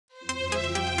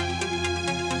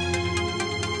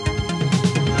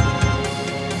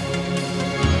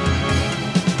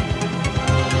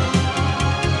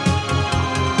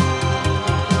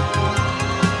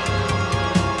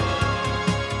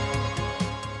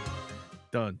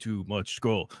Done too much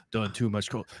scroll. Done too much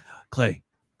scroll. Clay.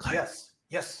 Yes.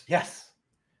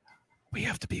 We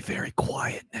have to be very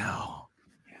quiet now.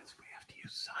 Yes, we have to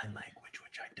use sign language,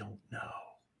 which I don't know.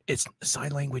 It's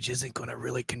sign language isn't going to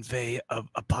really convey a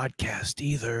podcast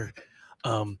either.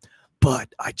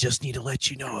 But I just need to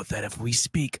let you know that if we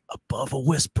speak above a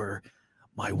whisper,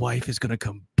 my wife is going to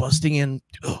come busting in.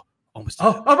 Oh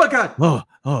my God.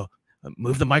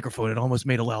 Move the microphone. It almost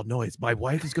made a loud noise. My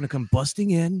wife is going to come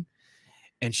busting in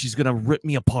and she's going to rip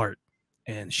me apart.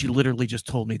 And she literally just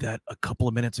told me that a couple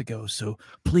of minutes ago. So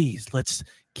please, let's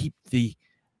keep the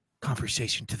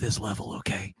conversation to this level,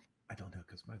 okay? I don't know,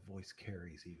 because my voice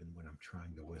carries even when I'm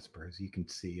trying to whisper. As you can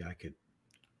see, I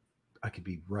could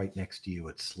be right next to you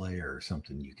at Slayer or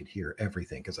something. You could hear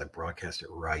everything because I broadcast it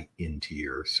right into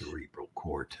your cerebral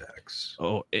cortex.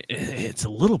 Oh, it's a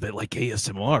little bit like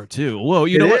ASMR too. Well,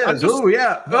 you know what? Oh,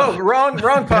 yeah. Oh, wrong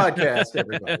podcast,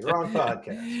 everybody. Wrong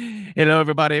podcast. Hello,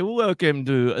 everybody. Welcome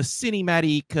to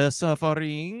Cinematic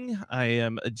Suffering. I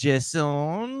am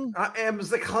Jason. I am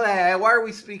Clay. Why are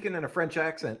we speaking in a French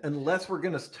accent? Unless we're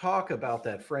going to talk about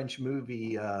that French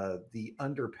movie, The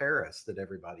Under Paris, that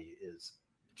everybody is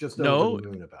just over the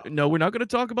moon about. No, we're not going to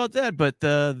talk about that, but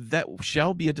that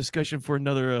shall be a discussion for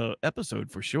another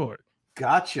episode for sure.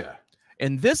 Gotcha.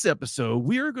 In this episode,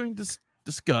 we are going to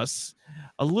discuss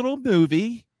a little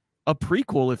movie, a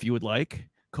prequel, if you would like,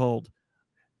 called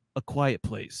A Quiet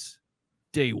Place,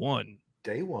 Day One.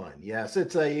 Day One, yes.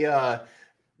 It's a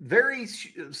very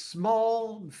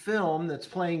small film that's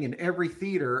playing in every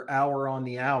theater hour on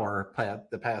the hour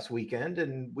the past weekend,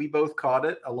 and we both caught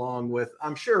it along with,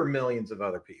 I'm sure, millions of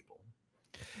other people.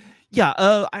 Yeah,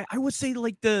 I would say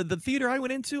like the theater I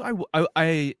went into,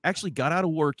 I actually got out of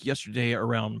work yesterday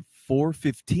around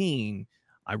 4:15.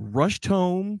 I rushed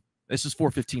home. This is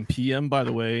 4:15 p.m. by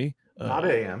the way. Not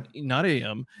a.m. Not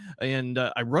a.m. And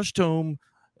I rushed home.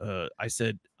 I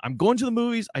said, I'm going to the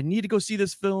movies. I need to go see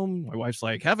this film. My wife's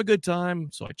like, have a good time.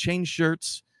 So I changed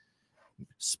shirts,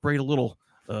 sprayed a little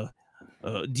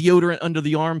deodorant under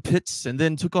the armpits, and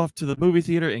then took off to the movie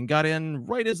theater and got in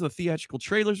right as the theatrical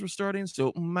trailers were starting.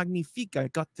 So magnifique. I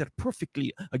got there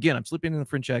perfectly. Again, I'm slipping in the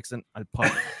French accent. I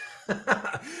apologize.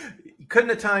 You couldn't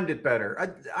have timed it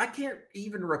better. I can't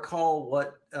even recall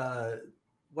what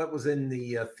was in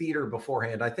the theater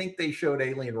beforehand. I think they showed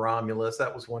Alien Romulus.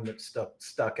 That was one that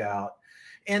stuck out.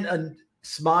 And a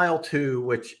Smile 2,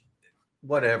 which,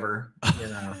 whatever, you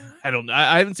know. I don't know.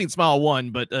 I haven't seen Smile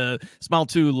 1, but Smile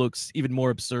 2 looks even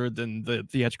more absurd than the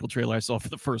theatrical trailer I saw for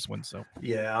the first one. So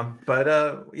yeah, but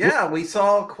yeah, we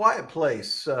saw Quiet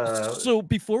Place. So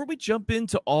before we jump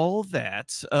into all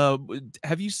that,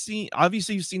 have you seen?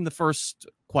 Obviously, you've seen the first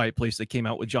Quiet Place that came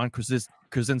out with John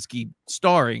Krasinski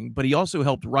starring, but he also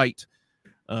helped write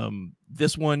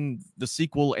this one, the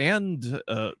sequel, and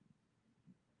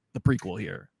the prequel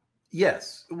here.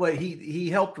 Yes, well, he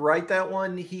helped write that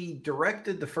one. He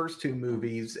directed the first two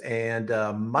movies, and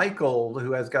Michael,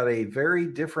 who has got a very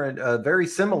different, very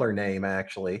similar name,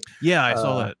 actually. Yeah, I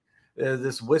saw that.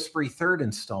 This whispery third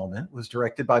installment was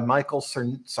directed by Michael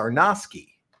Sarnowski.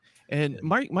 And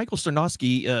Michael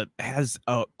Sarnowski has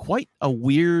quite a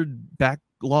weird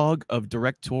backlog of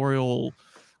directorial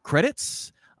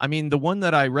credits. I mean, the one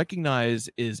that I recognize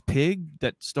is Pig,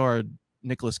 that starred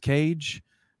Nicolas Cage,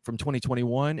 from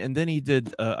 2021, and then he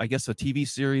did I guess a TV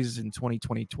series in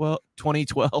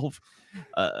 2012,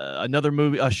 another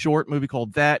movie, a short movie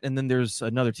called That, and then there's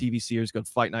another TV series called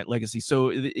Fight Night Legacy.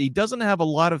 So he doesn't have a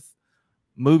lot of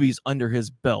movies under his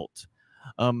belt,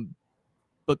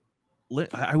 but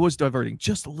I was diverting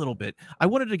just a little bit. I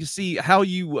wanted to see how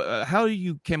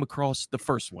you came across the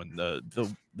first one,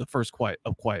 the first Quiet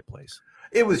Place.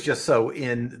 It was just so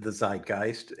in the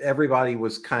zeitgeist. Everybody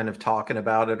was kind of talking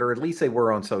about it, or at least they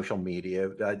were on social media.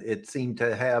 It seemed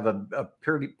to have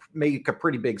make a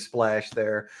pretty big splash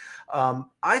there.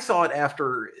 I saw it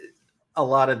after a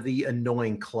lot of the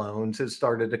annoying clones had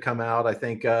started to come out. I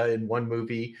think in one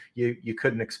movie you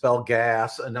couldn't expel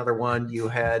gas. Another one you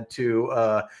had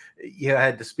to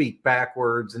speak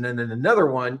backwards, and then in another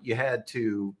one you had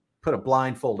to put a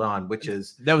blindfold on, which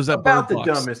is about the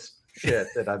dumbest shit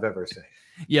that I've ever seen.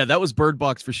 Yeah, that was Bird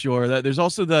Box for sure. There's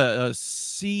also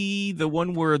the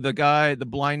one where the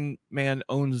blind man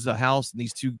owns a house, and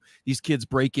these kids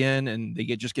break in and they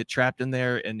just get trapped in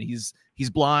there, and he's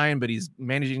blind, but he's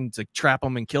managing to trap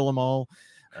them and kill them all.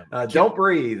 Don't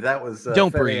Breathe. That was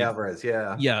Don't Fede Breathe. Alvarez.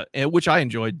 Yeah, which I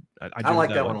enjoyed. I like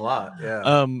that one a lot.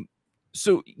 Yeah.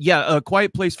 So yeah, A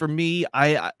Quiet Place for me.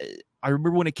 I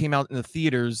remember when it came out in the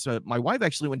theaters. My wife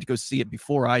actually went to go see it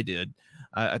before I did.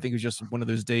 I think it was just one of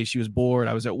those days she was bored.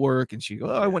 I was at work, and she go,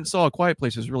 "Oh, I went and saw A Quiet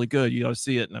Place. It was really good. You got to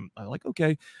see it." And I'm like,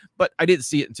 "Okay," but I didn't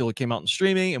see it until it came out in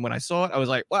streaming. And when I saw it, I was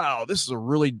like, "Wow, this is a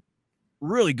really,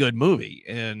 really good movie."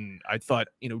 And I thought,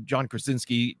 John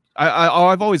Krasinski.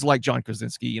 I've always liked John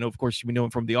Krasinski. Of course, we know him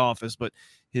from The Office, but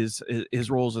his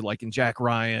roles are like in Jack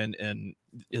Ryan and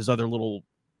his other little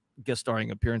guest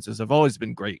starring appearances have always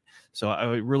been great. So I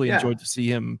really enjoyed to see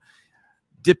him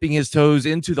dipping his toes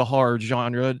into the horror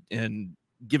genre and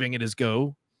giving it his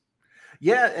go.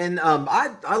 Yeah, and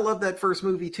I love that first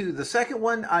movie too. The second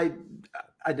one, I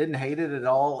didn't hate it at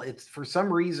all. It's for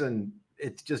some reason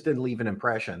it just didn't leave an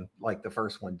impression like the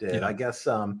first one did. Yeah. I guess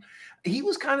he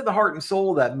was kind of the heart and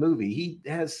soul of that movie. He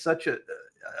has such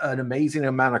an amazing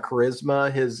amount of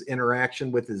charisma. His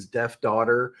interaction with his deaf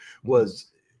daughter was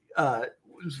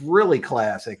really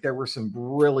classic. There were some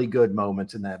really good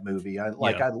moments in that movie.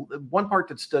 One part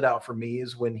that stood out for me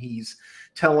is when he's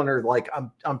telling her, like,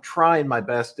 I'm trying my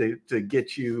best to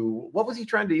get you. What was he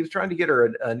trying to? He was trying to get her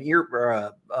an ear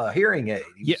or a hearing aid.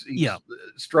 He's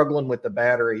struggling with the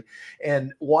battery,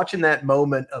 and watching that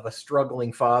moment of a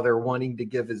struggling father wanting to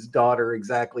give his daughter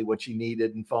exactly what she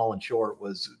needed and falling short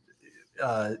was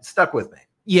stuck with me.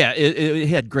 Yeah, it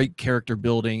had great character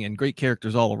building and great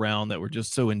characters all around that were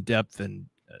just so in depth and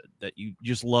that you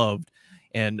just loved.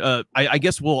 And I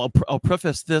guess I'll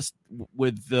preface this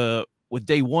with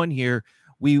day one here.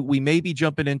 We may be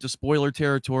jumping into spoiler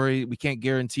territory. We can't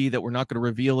guarantee that we're not going to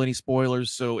reveal any spoilers.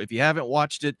 So if you haven't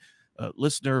watched it,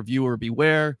 listener, viewer,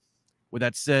 beware. With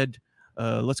that said,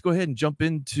 let's go ahead and jump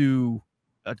into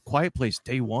A Quiet Place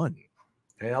day one.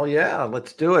 Hell yeah,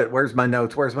 let's do it. Where's my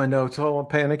notes? Oh, I'm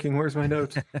panicking. Where's my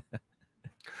notes?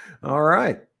 All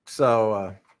right.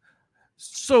 So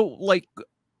like,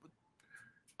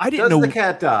 I didn't know. Does the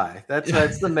cat die? That's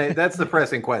the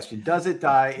pressing question. Does it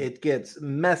die? It gets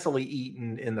messily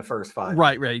eaten in the first 5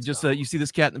 Right. minutes, Just you see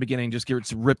this cat in the beginning, just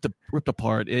gets ripped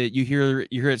apart. You hear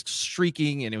it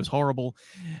shrieking, and it was horrible.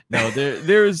 No,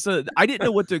 there's I didn't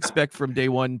know what to expect from day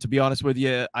one. To be honest with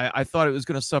you, I thought it was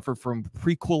going to suffer from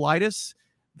prequelitis.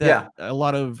 That a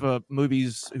lot of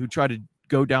movies who try to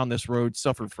go down this road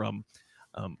suffer from.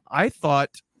 I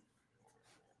thought,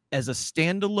 as a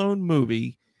standalone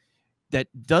movie that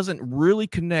doesn't really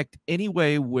connect any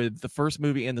way with the first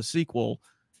movie and the sequel,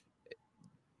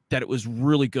 that it was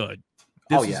really good.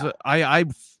 I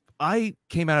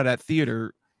came out of that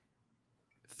theater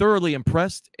thoroughly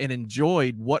impressed and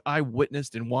enjoyed what I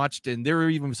witnessed and watched. And there were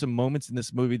even some moments in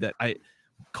this movie that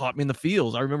caught me in the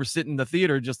feels. I remember sitting in the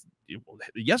theater just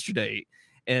yesterday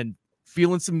and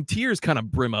feeling some tears kind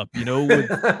of brim up,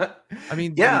 yeah.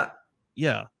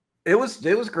 It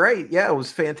was great. Yeah, it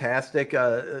was fantastic.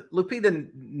 Lupita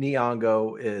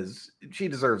Nyong'o she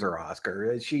deserves her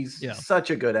Oscar. She's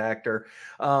such a good actor.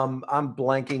 I'm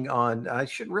blanking on. I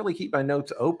should really keep my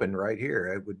notes open right here.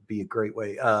 It would be a great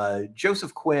way.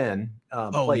 Joseph Quinn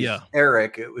plays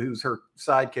Eric, who's her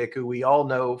sidekick, who we all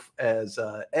know as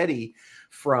Eddie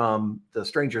from the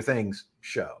Stranger Things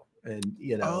show. And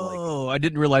I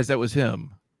didn't realize that was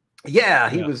him. Yeah,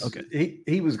 he was okay.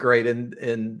 He was great, and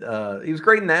he was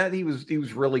great in that. He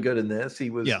was really good in this.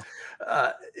 He was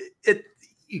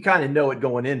you kind of know it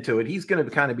going into it. He's going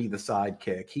to kind of be the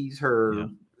sidekick. He's her,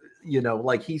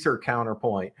 he's her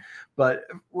counterpoint. But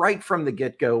right from the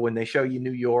get-go, when they show you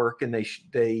New York and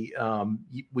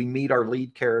we meet our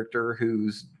lead character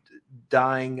who's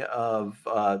dying of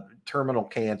terminal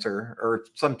cancer or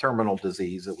some terminal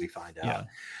disease that we find out,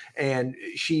 and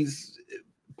she's.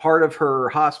 Part of her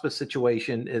hospice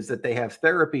situation is that they have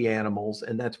therapy animals,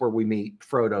 and that's where we meet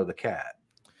Frodo the cat.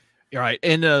 All right,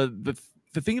 and the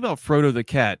thing about Frodo the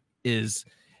cat is,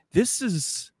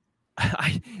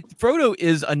 Frodo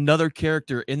is another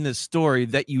character in this story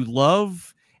that you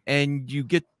love and you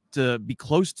get to be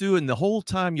close to, and the whole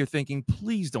time you're thinking,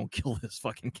 please don't kill this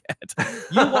fucking cat.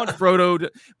 You want Frodo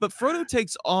but Frodo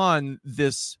takes on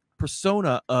this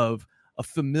persona of a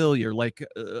familiar, like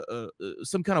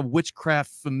some kind of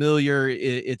witchcraft familiar.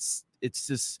 It's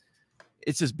this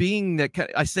being that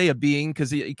I say a being because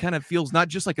he kind of feels not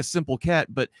just like a simple cat,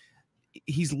 but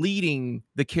he's leading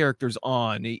the characters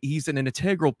on. He's an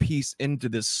integral piece into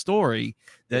this story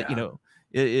that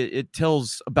it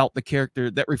tells about the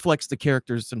character, that reflects the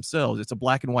characters themselves. It's a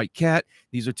black and white cat.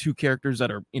 These are two characters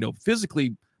that are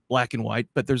physically black and white,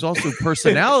 but there's also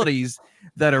personalities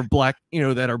that are black,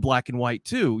 that are black and white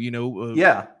too,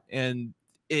 and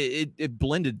it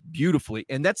blended beautifully.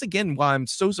 And that's again why I'm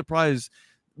so surprised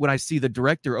when I see the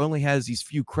director only has these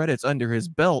few credits under his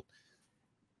belt,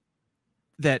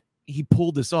 that he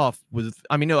pulled this off with.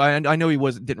 I mean, no, I know he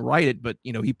didn't write it, but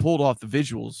he pulled off the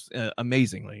visuals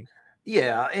amazingly.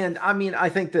 Yeah, and I mean, I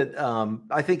think that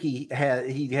I think he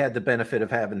had the benefit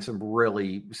of having some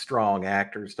really strong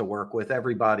actors to work with.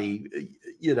 Everybody,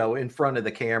 in front of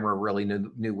the camera really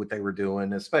knew what they were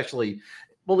doing, especially,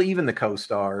 well, even the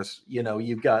co-stars.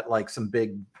 You've got like some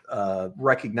big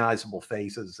recognizable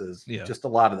faces as just a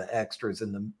lot of the extras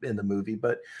in the movie.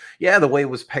 But yeah, the way it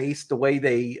was paced, the way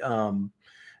they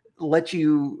let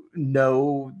you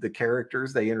know the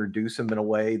characters, they introduce them in a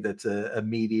way that's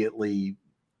immediately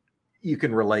you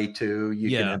can relate to, you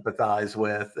can empathize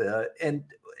with, and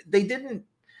they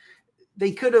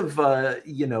could have,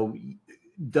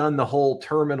 done the whole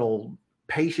terminal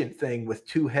patient thing with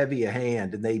too heavy a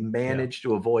hand, and they managed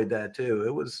to avoid that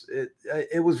too.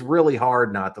 It was really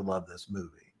hard not to love this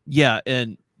movie. Yeah,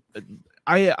 and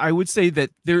I would say that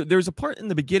there's a part in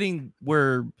the beginning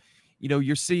where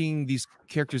you're seeing these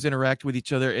characters interact with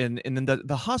each other, and then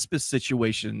the hospice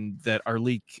situation that our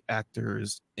lead actor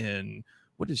is in.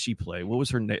 What did she play? What was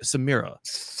her name? Samira.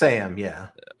 Sam, yeah.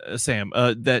 Sam.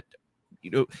 That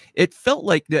it felt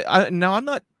like that. Now I'm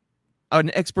not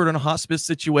an expert on hospice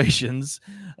situations,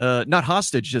 not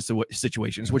hostage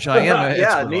situations, which I am.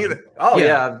 Yeah, neither. Oh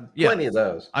yeah, plenty of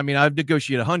those. I mean, I've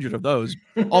negotiated 100 of those.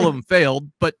 All of them failed,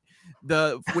 but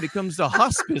when it comes to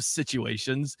hospice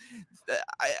situations,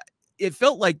 it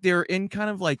felt like they're in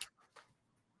kind of like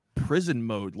prison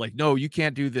mode. Like, no, you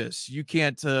can't do this. You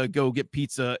can't go get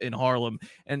pizza in Harlem.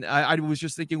 And I was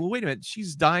just thinking, well, wait a minute.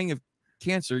 She's dying of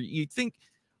cancer. You think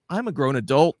I'm a grown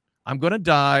adult. I'm going to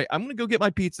die. I'm going to go get my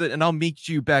pizza and I'll meet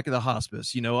you back at the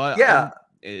hospice.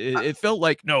 It felt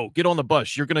like, no, get on the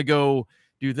bus. You're going to go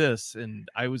do this. And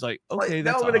I was like, okay,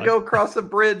 now I'm going to go across the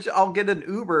bridge. I'll get an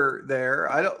Uber there.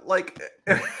 I don't like,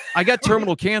 I got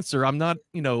terminal cancer. I'm not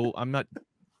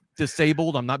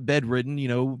disabled. I'm not bedridden.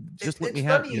 Just let me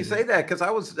have. It's funny you say that, because I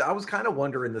was kind of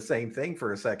wondering the same thing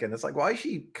for a second. It's like, why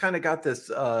she kind of got this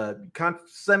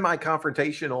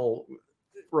semi-confrontational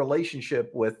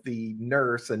relationship with the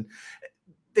nurse, and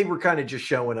they were kind of just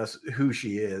showing us who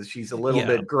she is. She's a little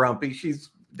bit grumpy. She's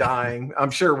dying.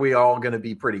 I'm sure we all going to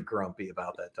be pretty grumpy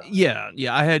about that time. Yeah.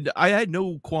 I had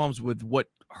no qualms with what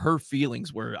her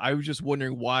feelings were. I was just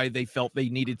wondering why they felt they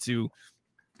needed to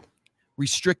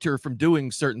restrict her from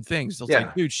doing certain things. It's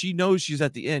like, dude, she knows she's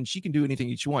at the end. She can do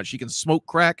anything she wants. She can smoke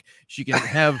crack. She can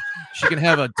have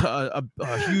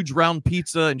a huge round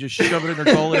pizza and just shove it in her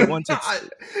gullet at once.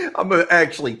 I'm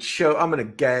gonna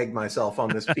gag myself on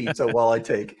this pizza while I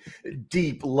take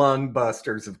deep lung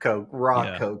busters of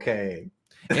cocaine.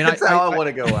 And that's how I want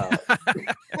to go out.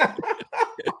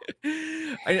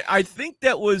 I think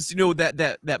that was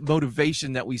that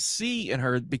motivation that we see in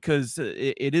her, because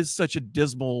it is such a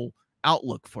dismal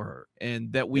outlook for her,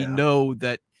 and that we know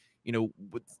that the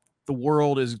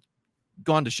world is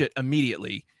gone to shit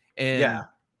immediately, and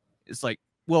it's like,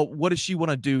 well, what does she want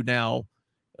to do now?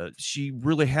 She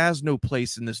really has no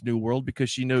place in this new world, because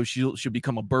she knows she'll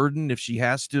become a burden if she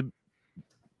has to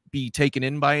be taken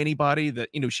in by anybody, that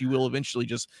she will eventually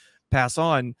just pass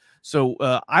on. So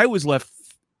I was left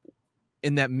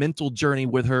in that mental journey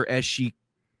with her as she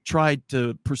tried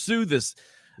to pursue this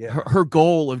her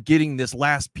goal of getting this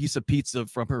last piece of pizza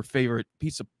from her favorite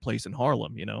pizza place in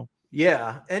Harlem.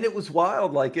 Yeah, and it was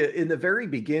wild. Like in the very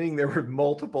beginning, there were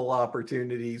multiple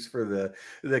opportunities for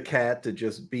the cat to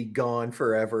just be gone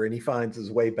forever, and he finds his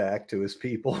way back to his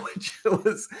people, which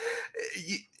was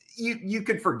you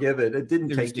could forgive it. It didn't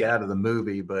take you out of the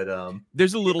movie, but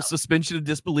there's a little suspension of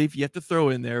disbelief you have to throw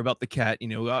in there about the cat.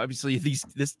 Obviously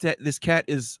this cat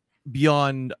is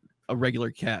beyond a regular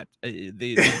cat.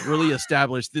 They really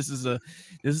established this is a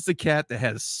cat that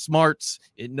has smarts.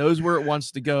 It knows where it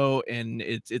wants to go, and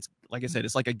it's like I said,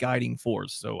 it's like a guiding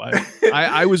force. So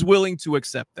I was willing to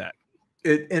accept that.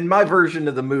 In my version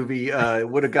of the movie, it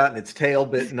would have gotten its tail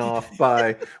bitten off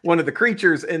by one of the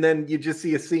creatures, and then you just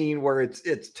see a scene where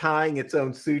it's tying its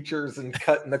own sutures and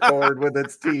cutting the cord with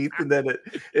its teeth, and then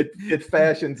it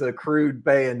fashions a crude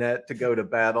bayonet to go to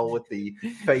battle with the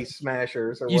face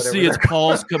smashers or whatever. You see its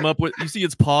paws come up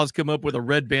with a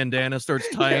red bandana, starts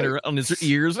tying her on his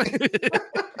ears.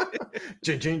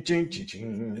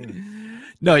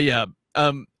 No, yeah.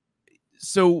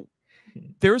 So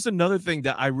there's another thing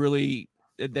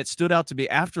that stood out to me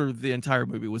after the entire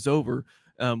movie was over,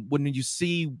 when you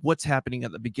see what's happening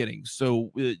at the beginning.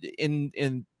 So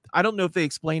in I don't know if they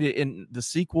explained it in the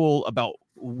sequel about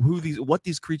what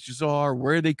these creatures are,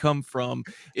 where they come from.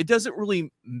 It doesn't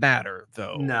really matter,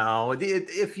 though. No,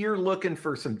 if you're looking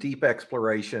for some deep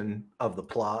exploration of the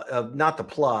plot, not the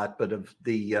plot, but of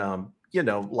the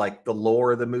like the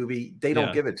lore of the movie, they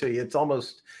don't give it to you. It's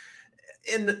almost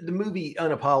and the movie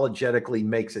unapologetically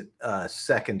makes it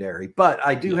secondary. But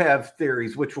I do have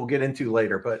theories, which we'll get into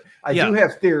later. But I do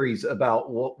have theories about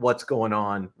what's going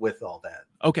on with all that.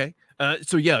 Okay.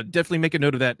 So yeah, definitely make a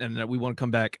note of that, and we want to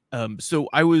come back. So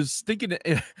I was thinking,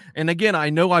 and again, I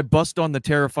know I bust on the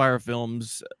Terrifier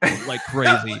films like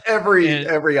crazy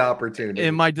every opportunity.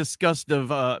 And my disgust of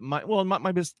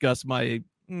my disgust, my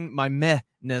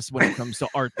mehness when it comes to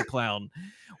Art the Clown,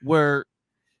 where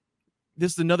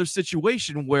this is another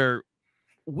situation where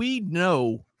we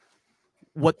know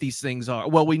what these things are.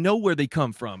 Well, we know where they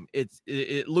come from.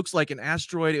 It looks like an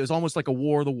asteroid. It was almost like a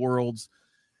War of the Worlds.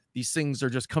 These things are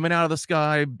just coming out of the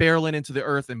sky, barreling into the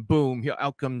earth, and boom,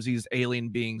 out comes these alien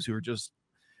beings who are just,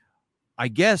 I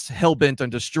guess, hell-bent on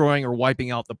destroying or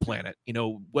wiping out the planet. You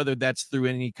know, whether that's through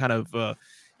any kind of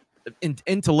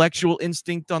intellectual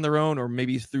instinct on their own, or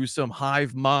maybe through some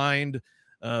hive mind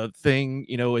thing.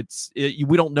 You know,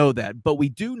 we don't know that, but we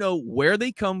do know where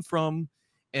they come from,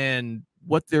 and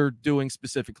what they're doing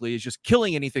specifically is just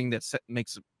killing anything that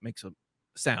makes a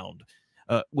sound.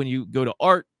 When you go to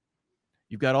Art,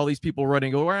 you've got all these people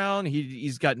running around.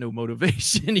 He's got no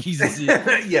motivation.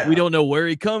 We don't know where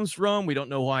he comes from. We don't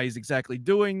know why he's exactly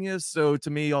doing this. So to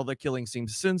me, all the killing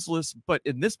seems senseless. But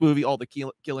in this movie, all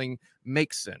the killing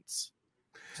makes sense.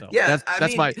 So yeah,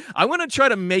 I want to try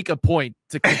to make a point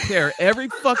to compare every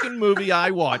fucking movie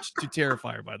I watched to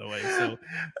Terrifier, by the way. So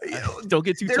don't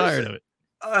get too tired of it.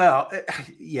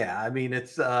 Yeah, I mean,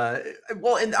 it's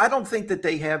well, and I don't think that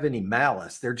they have any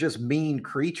malice. They're just mean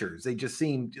creatures. They just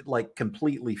seem like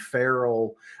completely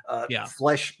feral,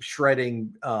 flesh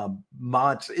shredding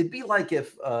monsters. It'd be like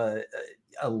if a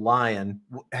lion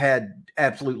had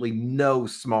absolutely no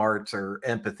smarts or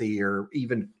empathy or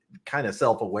even kind of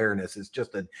self-awareness. Is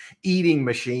just an eating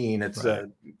machine. It's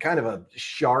kind of a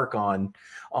shark on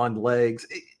legs.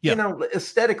 You know,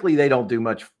 aesthetically, they don't do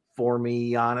much for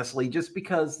me, honestly, just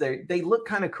because they look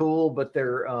kind of cool, but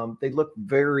they look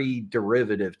very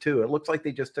derivative too. It looks like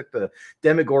they just took the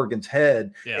Demogorgon's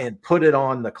head and put it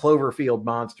on the Cloverfield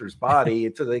monster's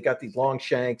body. So they got these long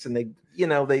shanks, and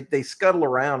they scuttle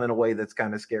around in a way that's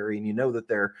kind of scary, and you know that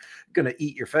they're gonna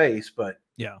eat your face. But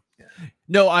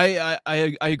no, I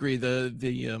agree.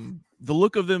 The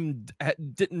look of them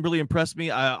didn't really impress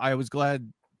me. I was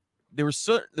glad there was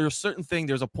certain thing.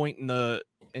 There's a point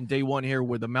in day one here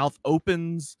where the mouth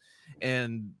opens,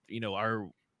 and our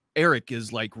Eric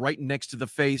is like right next to the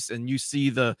face, and you see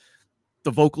the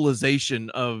vocalization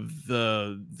of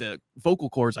the vocal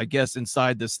cords, I guess,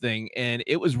 inside this thing. And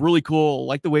it was really cool.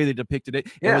 Like the way they depicted it.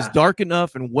 It was dark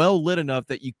enough and well lit enough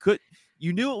that you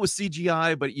knew it was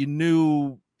CGI, but you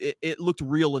knew it looked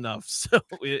real enough. So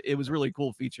it was really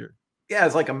cool feature. Yeah,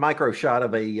 it's like a micro shot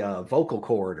of a vocal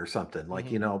cord or something. Like,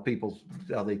 people,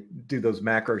 they do those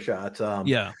macro shots.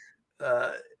 It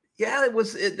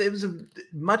was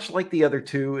much like the other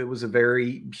two. It was a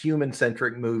very human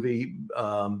centric movie.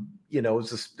 It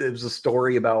was a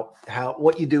story about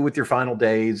what you do with your final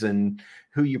days and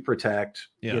who you protect.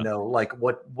 Like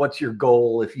what's your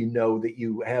goal if you know that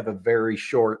you have a very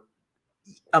short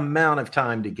amount of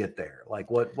time to get there. Like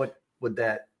what would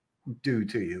that do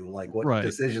to you? Like what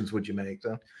decisions would you make?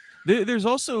 So there's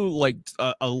also like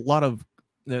a lot of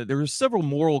there were several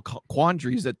moral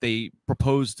quandaries that they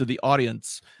proposed to the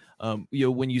audience.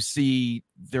 When you see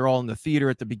they're all in the theater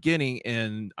at the beginning,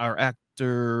 and our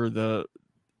actor,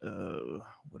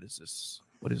 what is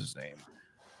his name?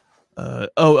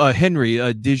 Henry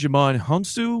Digimon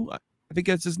Honsu, I think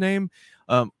that's his name.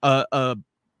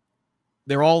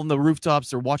 They're all on the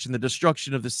rooftops. They're watching the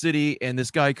destruction of the city, and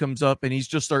this guy comes up and he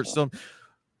just starts saying,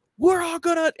 "We're all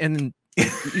gonna," and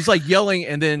he's like yelling,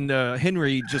 and then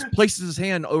Henry just places his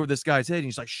hand over this guy's head, and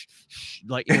he's like, "Shh, shh,"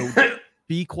 like,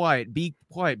 be quiet, be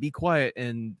quiet, be quiet.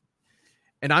 And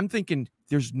I'm thinking,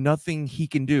 there's nothing he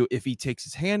can do. If he takes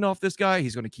his hand off this guy,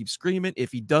 he's going to keep screaming.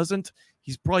 If he doesn't,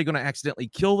 he's probably going to accidentally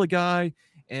kill the guy.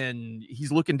 And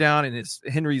he's looking down, and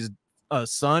Henry's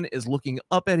son is looking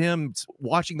up at him,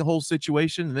 watching the whole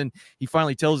situation. And then he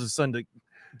finally tells his son to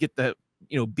get the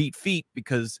beat feet,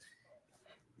 because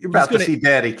you're about to see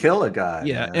daddy kill a guy.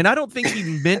 Yeah, man. And I don't think he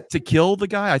meant to kill the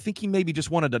guy. I think he maybe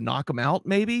just wanted to knock him out,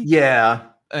 maybe. Yeah.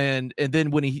 And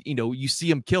then when he you see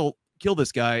him kill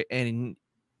this guy, and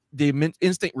the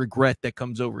instant regret that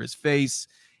comes over his face,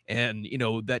 and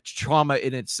that trauma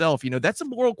in itself, that's a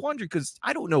moral quandary, because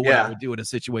I don't know what I would do in a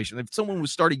situation if someone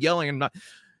was started yelling and not.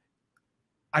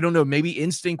 I don't know. Maybe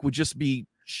instinct would just be.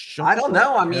 I don't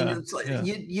know. I mean, it's like,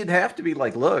 you'd have to be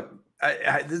like, look,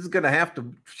 this is going to have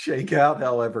to shake out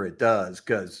however it does,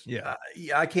 because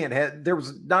I can't have. There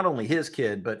was not only his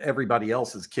kid, but everybody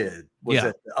else's kid. Was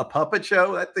it a puppet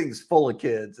show? That thing's full of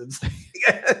kids. It's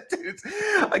Yeah, dude's,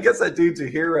 I guess that dude's a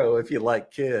hero if you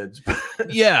like kids.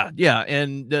 Yeah, yeah,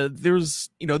 and there's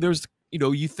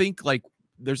you think like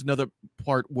there's another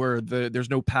part where there's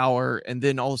no power, and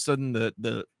then all of a sudden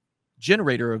the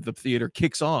generator of the theater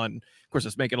kicks on. Of course,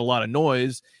 it's making a lot of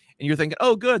noise, and you're thinking,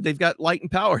 oh, good, they've got light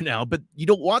and power now. But you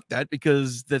don't want that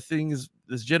because this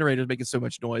generator is making so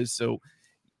much noise, so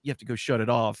you have to go shut it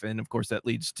off, and of course that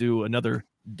leads to another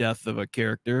death of a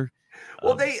character.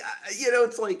 Well,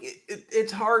 it's like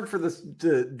it's hard for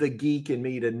the geek in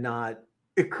me to not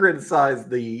criticize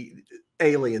the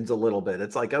aliens a little bit.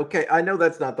 It's like, okay, I know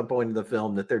that's not the point of the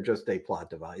film, that they're just a plot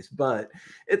device, but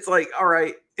it's like, all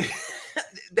right,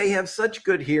 they have such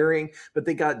good hearing, but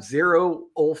they got zero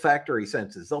olfactory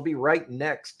senses. They'll be right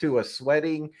next to a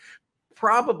sweating,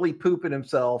 probably pooping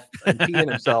himself and peeing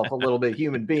himself a little bit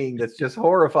human being that's just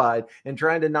horrified and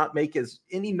trying to not make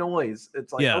any noise.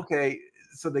 It's like, Yeah. okay,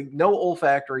 so they no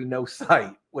olfactory, no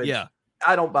sight, which Yeah.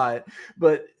 I don't buy it.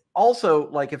 But also,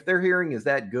 like, if their hearing is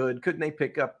that good, couldn't they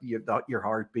pick up your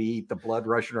heartbeat, the blood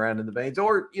rushing around in the veins,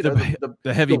 or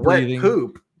the heavy breathing, wet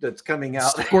poop that's coming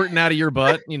out, squirting out of your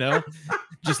butt,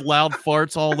 just loud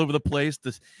farts all over the place.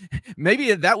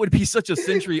 Maybe that would be such a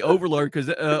sensory overload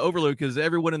because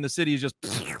everyone in the city is just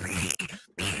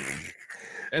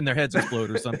and their heads explode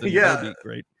or something. Yeah, that'd be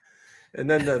great. And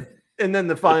then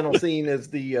the final scene is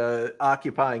the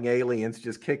occupying aliens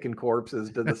just kicking corpses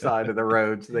to the side of the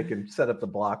road so they can set up the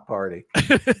block party.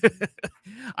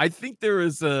 I think there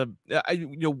is when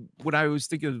I was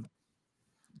thinking of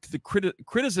the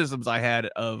criticisms I had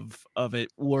of it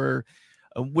were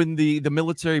when the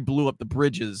military blew up the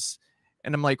bridges,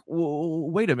 and I'm like,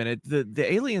 wait a minute, the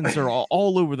aliens are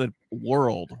all over the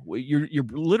world. You're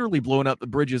literally blowing up the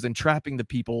bridges and trapping the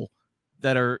people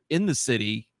that are in the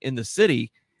city.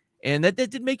 And that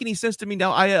didn't make any sense to me.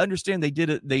 Now, I understand they did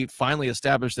it. They finally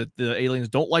established that the aliens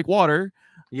don't like water.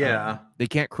 Yeah. They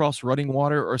can't cross running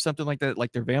water or something like that,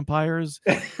 like they're vampires.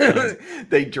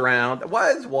 They drowned.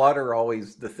 Why is water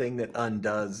always the thing that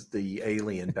undoes the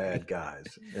alien bad guys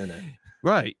in it?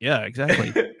 Right. Yeah,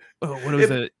 exactly. What was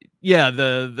it? Yeah,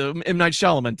 the M. Night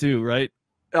Shyamalan too, right?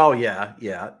 Oh, yeah.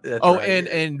 Yeah. Right.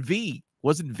 and V.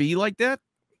 Wasn't V like that?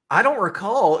 I don't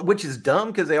recall, which is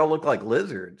dumb because they all look like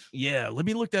lizards. Yeah, let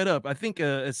me look that up. I think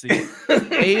let's see.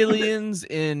 Aliens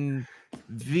in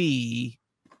V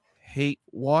hate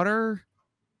water.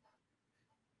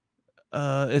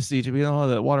 Let's see. To be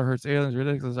honest, that water hurts aliens.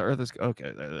 Ridiculous. The Earth is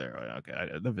okay. There.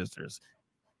 Okay, the visitors.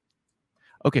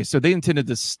 Okay, so they intended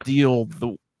to steal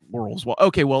the world's water.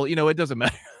 Okay, well, it doesn't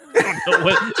matter. I don't know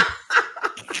what.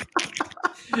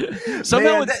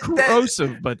 Somehow it's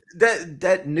corrosive, but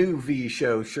that new V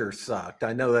show sure sucked.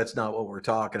 I know that's not what we're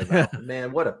talking about.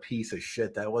 Man, what a piece of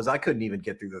shit that was. I couldn't even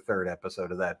get through the third episode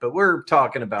of that, but we're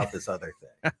talking about this other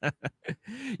thing.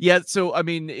 Yeah, so I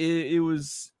mean, it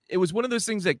was one of those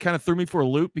things that kind of threw me for a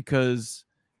loop because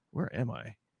where am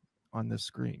I on this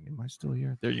screen? Am I still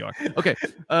here? There you are. Okay.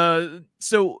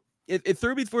 So it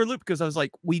threw me for a loop because I was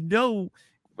like, we know,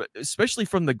 especially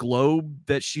from the globe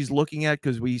that she's looking at,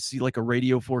 because we see like a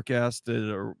radio forecast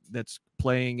that's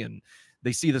playing, and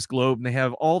they see this globe, and they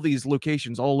have all these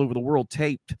locations all over the world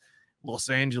taped, Los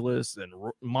Angeles and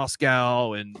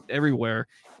Moscow and everywhere.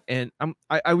 And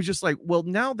I was just like, well,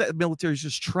 now that the military's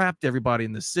just trapped everybody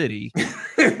in the city,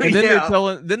 and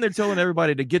then they're telling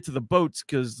everybody to get to the boats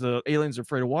because the aliens are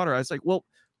afraid of water. I was like, well,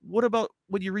 what about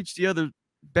when you reach the other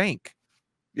bank?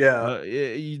 Yeah,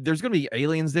 there's gonna be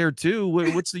aliens there too.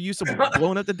 What's the use of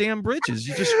blowing up the damn bridges?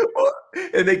 You just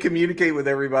and they communicate with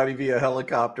everybody via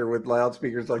helicopter with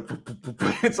loudspeakers. Like,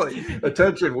 it's like,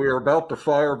 attention, we are about to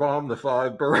firebomb the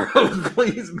 5 boroughs.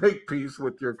 Please make peace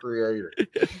with your creator.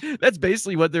 That's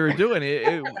basically what they were doing.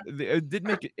 It didn't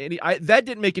make that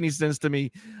didn't make any sense to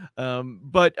me.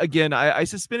 But again, I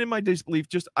suspended my disbelief.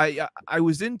 Just I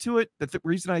was into it. The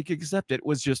reason I could accept it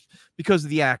was just because of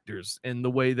the actors and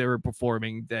the way they were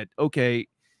performing. That okay,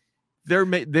 they're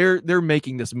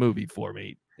making this movie for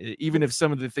me, even if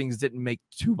some of the things didn't make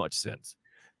too much sense.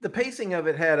 The pacing of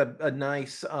it had a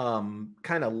nice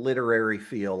kind of literary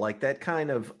feel. Like that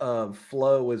kind of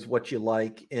flow is what you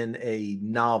like in a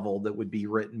novel that would be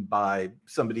written by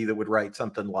somebody that would write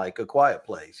something like A Quiet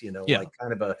Place, like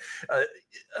kind of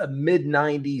a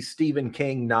mid-90s Stephen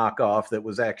King knockoff that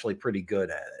was actually pretty good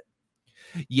at it.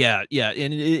 Yeah,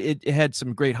 and it had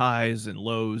some great highs and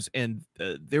lows, and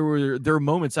there were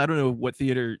moments. I don't know what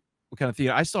kind of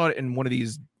theater. I saw it in one of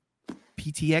these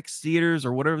PTX theaters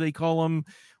or whatever they call them,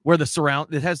 where it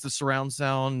has the surround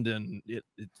sound, and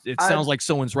it sounds like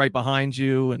someone's right behind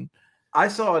you. And I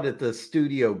saw it at the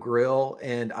Studio Grill,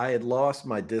 and I had lost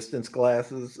my distance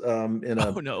glasses Oh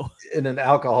no. in an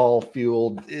alcohol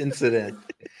fueled incident,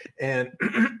 and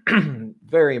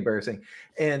very embarrassing.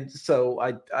 And so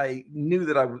I knew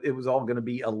that it was all going to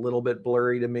be a little bit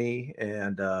blurry to me,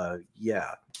 and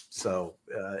yeah, so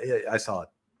I saw it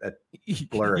at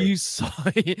blurry. You saw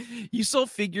you saw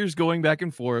figures going back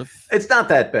and forth. It's not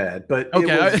that bad, but it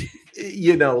Okay, was,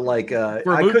 like for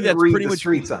a I movie couldn't that's read pretty the much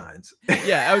street signs.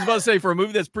 yeah, I was about to say for a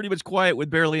movie that's pretty much quiet with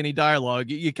barely any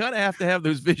dialogue, you kind of have to have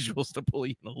those visuals to pull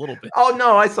you in a little bit. Oh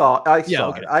no, I Yeah, saw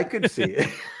okay. it. I could see it.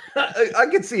 I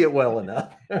could see it well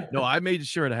enough. No, I made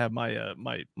sure to have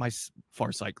my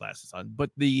far sight glasses on, but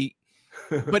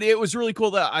it was really cool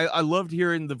that I loved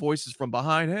hearing the voices from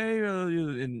behind. Hey,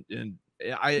 and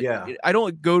Yeah. I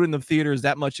don't go to the theaters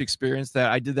that much experience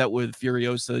that. I did that with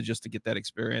Furiosa just to get that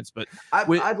experience, but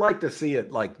with I'd like to see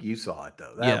it like you saw it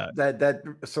though. yeah, That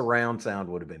surround sound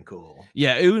would have been cool.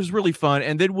 yeah, it was really fun.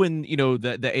 And then when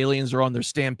the aliens are on their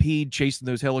stampede chasing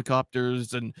those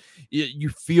helicopters, and you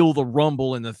feel the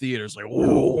rumble in the theaters, like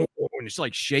whoa, and it's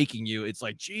like shaking you. It's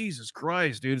like Jesus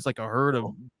Christ, dude! It's like a herd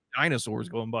of dinosaurs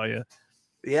going by you.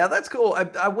 Yeah, that's cool.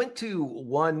 I went to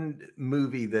one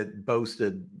movie that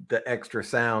boasted the extra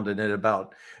sound, and it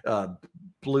about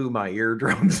blew my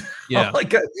eardrums. Yeah.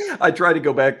 Like I try to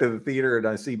go back to the theater, and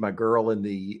I see my girl in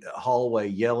the hallway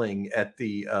yelling at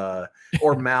the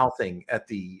or mouthing at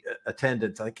the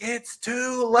attendants, like it's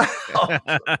too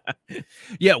loud.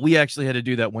 Yeah, we actually had to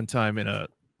do that one time in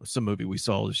some movie we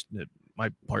saw.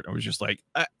 My partner was just like,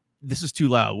 this is too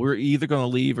loud. We're either going to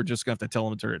leave or just going to have to tell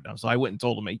them to turn it down. So I went and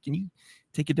told them, hey, can you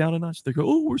take it down a notch? They go,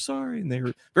 oh, we're sorry. And they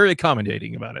were very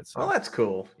accommodating about it. So. Well, that's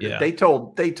cool. Yeah. They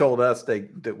told us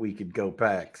that we could go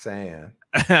back sand.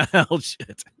 Oh,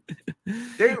 shit.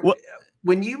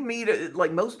 When you meet,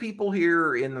 like most people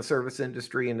here in the service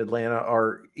industry in Atlanta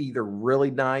are either really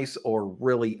nice or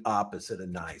really opposite of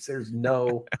nice.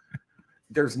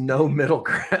 There's no middle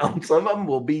ground. Some of them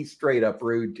will be straight up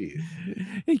rude to you.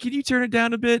 Hey, can you turn it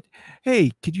down a bit?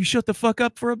 Hey, could you shut the fuck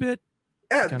up for a bit?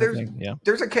 Yeah,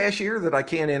 there's a cashier that I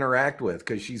can't interact with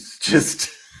because she's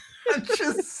just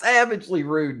savagely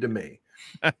rude to me.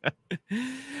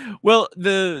 Well,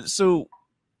 the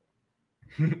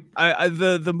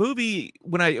movie,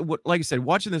 like I said,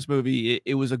 watching this movie,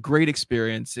 it was a great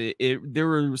experience. There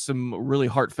were some really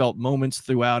heartfelt moments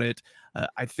throughout it.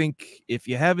 I think if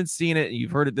you haven't seen it and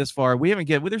you've heard it this far,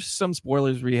 there's some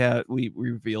spoilers we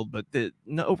revealed, but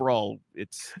overall it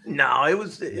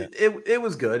was it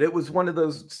was good. It was one of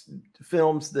those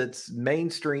films that's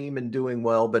mainstream and doing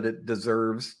well, but it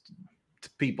deserves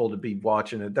people to be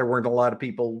watching it. There weren't a lot of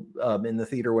people in the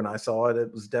theater when I saw it.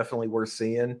 It was definitely worth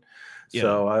seeing. Yeah.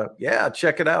 So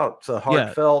check it out. It's a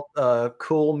heartfelt,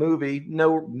 cool movie.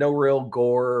 No real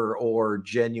gore or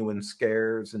genuine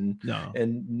scares, and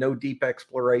no deep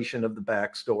exploration of the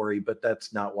backstory. But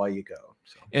that's not why you go.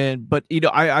 So. But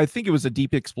I think it was a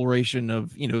deep exploration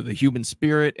of the human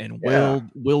spirit and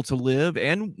will to live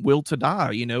and will to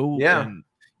die. And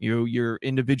your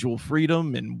individual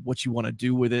freedom and what you want to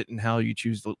do with it and how you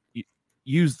choose to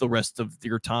use the rest of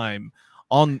your time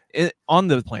on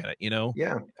the planet.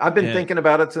 Yeah, I've been thinking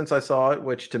about it since I saw it,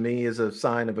 which to me is a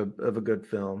sign of a good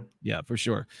film. Yeah, for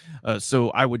sure. So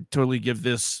I would totally give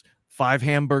this 5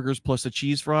 hamburgers plus a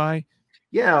cheese fry.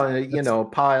 Yeah,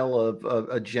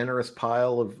 a generous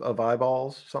pile of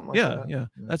eyeballs, something like that. Yeah,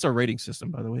 that's our rating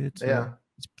system, by the way. It's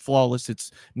it's flawless.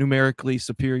 It's numerically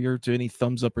superior to any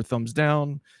thumbs up or thumbs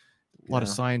down. A lot of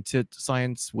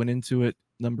science went into it,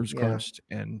 numbers crunched,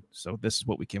 and so this is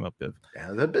what we came up with.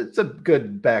 Yeah, it's a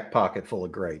good back pocket full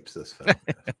of grapes, this film.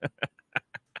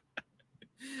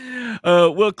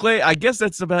 Well, Clay, I guess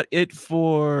that's about it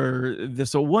for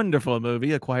this wonderful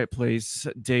movie, A Quiet Place,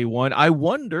 day 1. I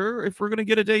wonder if we're going to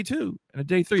get a day 2 and a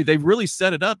day 3. They've really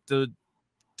set it up to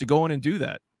go in and do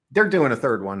that. They're doing a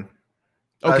third one.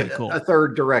 Okay, cool. A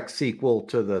third direct sequel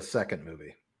to the second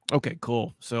movie. Okay,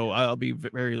 cool. So I'll be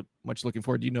very much looking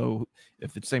forward. Do you know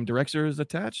if the same director is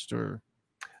attached, or?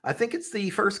 I think it's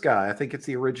the first guy. I think it's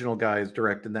the original guy is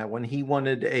directing that one. He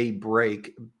wanted a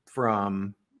break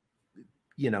from,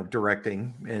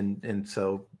 directing, and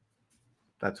so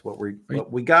that's what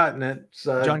we got. And it's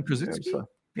John Krasinski.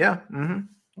 Yeah. Mm-hmm.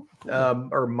 Oh, cool.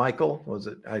 Or Michael, was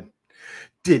it? I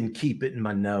didn't keep it in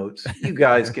my notes. You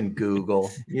guys can Google.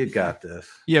 You got this.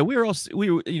 Yeah, we were, I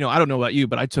don't know about you,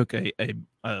 but I took a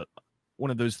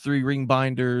one of those 3-ring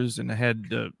binders, and I had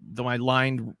my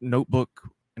lined notebook,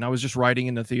 and I was just writing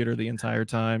in the theater the entire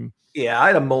time. Yeah, I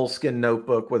had a moleskin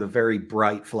notebook with a very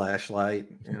bright flashlight.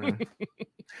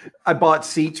 I bought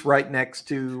seats right next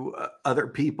to other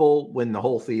people when the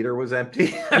whole theater was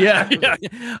empty. Yeah, yeah.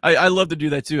 I love to do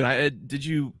that too. Did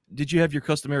you have your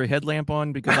customary headlamp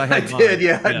on? Because I I had mine. did.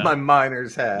 Yeah, I had Yeah, my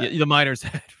miner's yeah. hat The miner's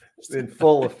hat. in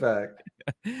full effect.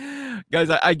 Guys,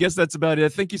 I guess that's about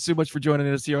it. Thank you so much for joining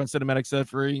us here on Cinematic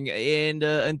Suffering. And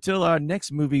until our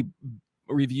next movie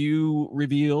review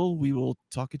reveal, we will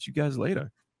talk at you guys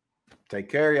later. Take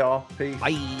care, y'all. Peace.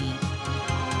 Bye.